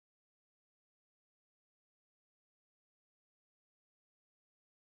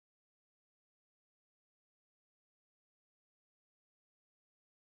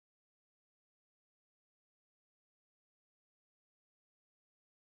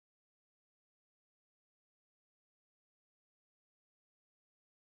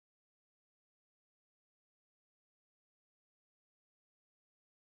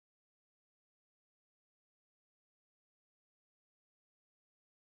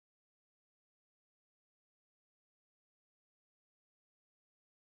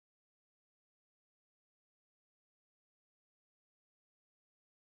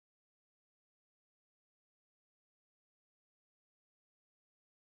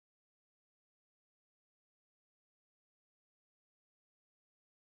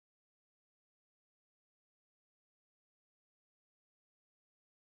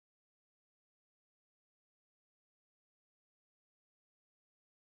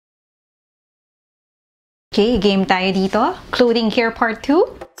Okay, game tayo dito. Clothing care part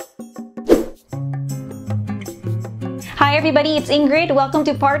 2. Hi everybody, it's Ingrid. Welcome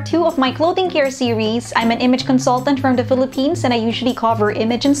to part 2 of my clothing care series. I'm an image consultant from the Philippines and I usually cover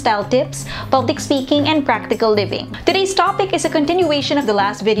image and style tips, public speaking, and practical living. Today's topic is a continuation of the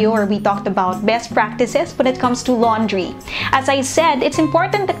last video where we talked about best practices when it comes to laundry. As I said, it's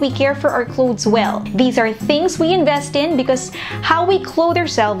important that we care for our clothes well. These are things we invest in because how we clothe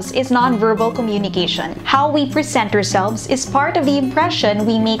ourselves is non-verbal communication. How we present ourselves is part of the impression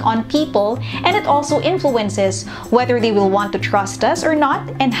we make on people, and it also influences whether they will want to trust us or not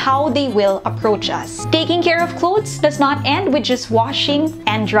and how they will approach us. Taking care of clothes does not end with just washing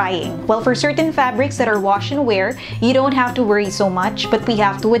and drying. Well, for certain fabrics that are wash and wear, you don't have to worry so much, but we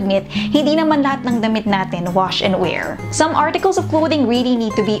have to admit, hindi naman lahat ng damit natin wash and wear. Some articles of clothing really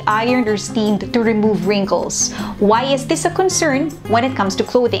need to be ironed or steamed to remove wrinkles. Why is this a concern when it comes to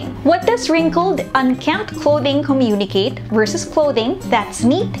clothing? What does wrinkled, unkempt clothing communicate versus clothing that's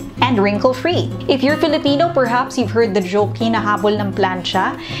neat and wrinkle-free? If you're Filipino, perhaps you've heard the joke hinahabol ng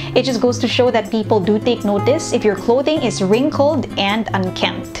plancha. It just goes to show that people do take notice if your clothing is wrinkled and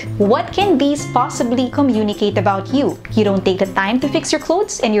unkempt. What can these possibly communicate about you? You don't take the time to fix your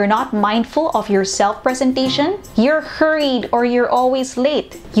clothes and you're not mindful of your self-presentation? You're hurried or you're always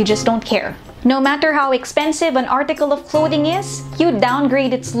late. You just don't care. No matter how expensive an article of clothing is, you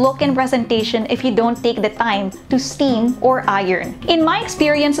downgrade its look and presentation if you don't take the time to steam or iron. In my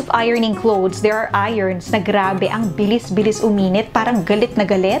experience of ironing clothes, there are irons na grabe ang bilis-bilis uminit, parang galit na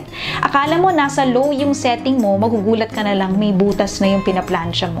galit. Akala mo nasa low yung setting mo, magugulat ka na lang may butas na yung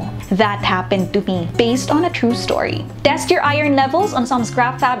pinaplansya mo. That happened to me, based on a true story. Test your iron levels on some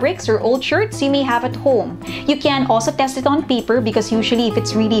scrap fabrics or old shirts you may have at home. You can also test it on paper because usually if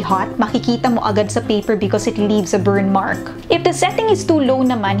it's really hot, makikita mo agad sa paper because it leaves a burn mark. If the setting is too low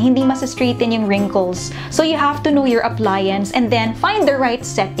naman, hindi mas-straighten yung wrinkles. So you have to know your appliance and then find the right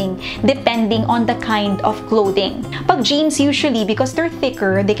setting depending on the kind of clothing. Pag jeans usually, because they're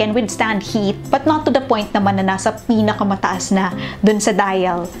thicker, they can withstand heat but not to the point naman na nasa pinakamataas na dun sa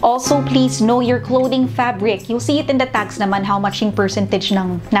dial. Also, please know your clothing fabric. You'll see it in the tags naman how much yung percentage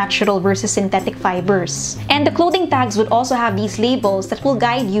ng natural versus synthetic fibers. And the clothing tags would also have these labels that will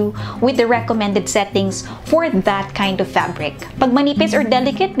guide you with the recommended settings for that kind of fabric. Pag manipis or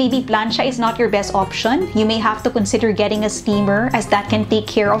delicate, maybe plancha is not your best option. You may have to consider getting a steamer as that can take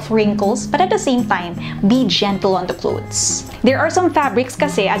care of wrinkles, but at the same time, be gentle on the clothes. There are some fabrics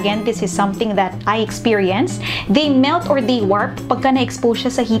kasi, again, this is something that I experienced, they melt or they warp pagka na-expose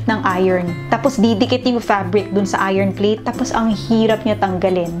siya sa heat ng iron. Tapos didikit yung fabric dun sa iron plate, tapos ang hirap niya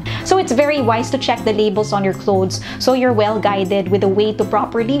tanggalin. So it's very wise to check the labels on your clothes so you're well guided with a way to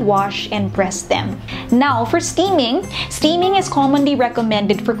properly wash and press them. Now, for steaming, steaming is commonly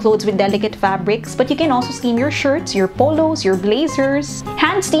recommended for clothes with delicate fabrics, but you can also steam your shirts, your polos, your blazers.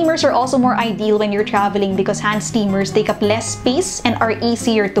 Hand steamers are also more ideal when you're traveling because hand steamers take up less space and are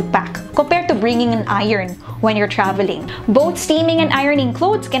easier to pack compared to bringing an iron when you're traveling. Both steaming and ironing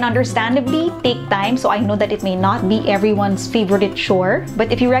clothes can understandably take time, so I know that it may not be everyone's favorite chore,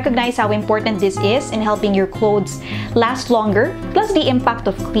 but if you recognize how important this is in helping your clothes last longer, plus the impact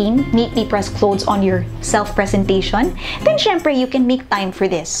of clean, neatly pressed clothes on your self-presentation, then syempre you can make time for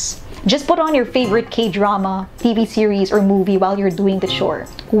this. Just put on your favorite K-drama, TV series, or movie while you're doing the chore.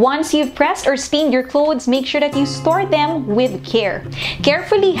 Once you've pressed or steamed your clothes, make sure that you store them with care.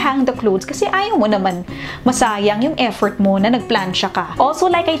 Carefully hang the clothes kasi ayaw mo naman masayang yung effort mo na nagplansya ka. Also,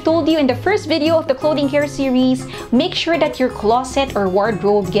 like I told you in the first video of the clothing care series, make sure that your closet or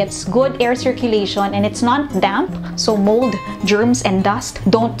wardrobe gets good air circulation and it's not damp, so mold, germs, and dust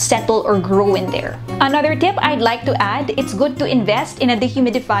don't settle or grow in there. Another tip I'd like to add, it's good to invest in a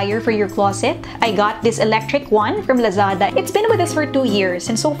dehumidifier for your closet. I got this electric one from Lazada. It's been with us for 2 years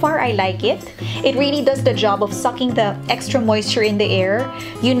and so far I like it. It really does the job of sucking the extra moisture in the air.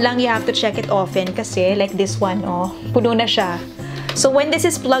 Yun lang, you have to check it often kasi like this one, oh, puno na siya. So when this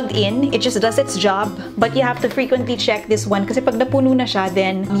is plugged in, it just does its job, but you have to frequently check this one kasi pag napuno na siya,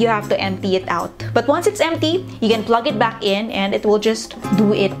 then you have to empty it out. But once it's empty, you can plug it back in and it will just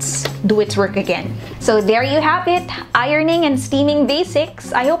do its work again. So there you have it, ironing and steaming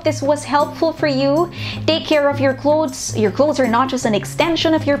basics. I hope this was helpful for you. Take care of your clothes. Your clothes are not just an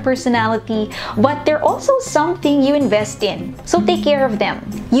extension of your personality, but they're also something you invest in. So take care of them.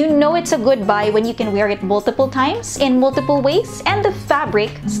 You know it's a good buy when you can wear it multiple times in multiple ways and the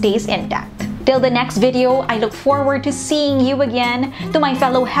fabric stays intact. Till the next video, I look forward to seeing you again. To my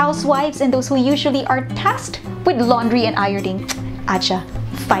fellow housewives and those who usually are tasked with laundry and ironing, Acha,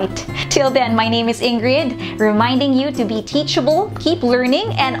 fight. Till then, my name is Ingrid, reminding you to be teachable, keep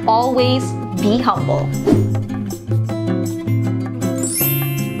learning, and always be humble.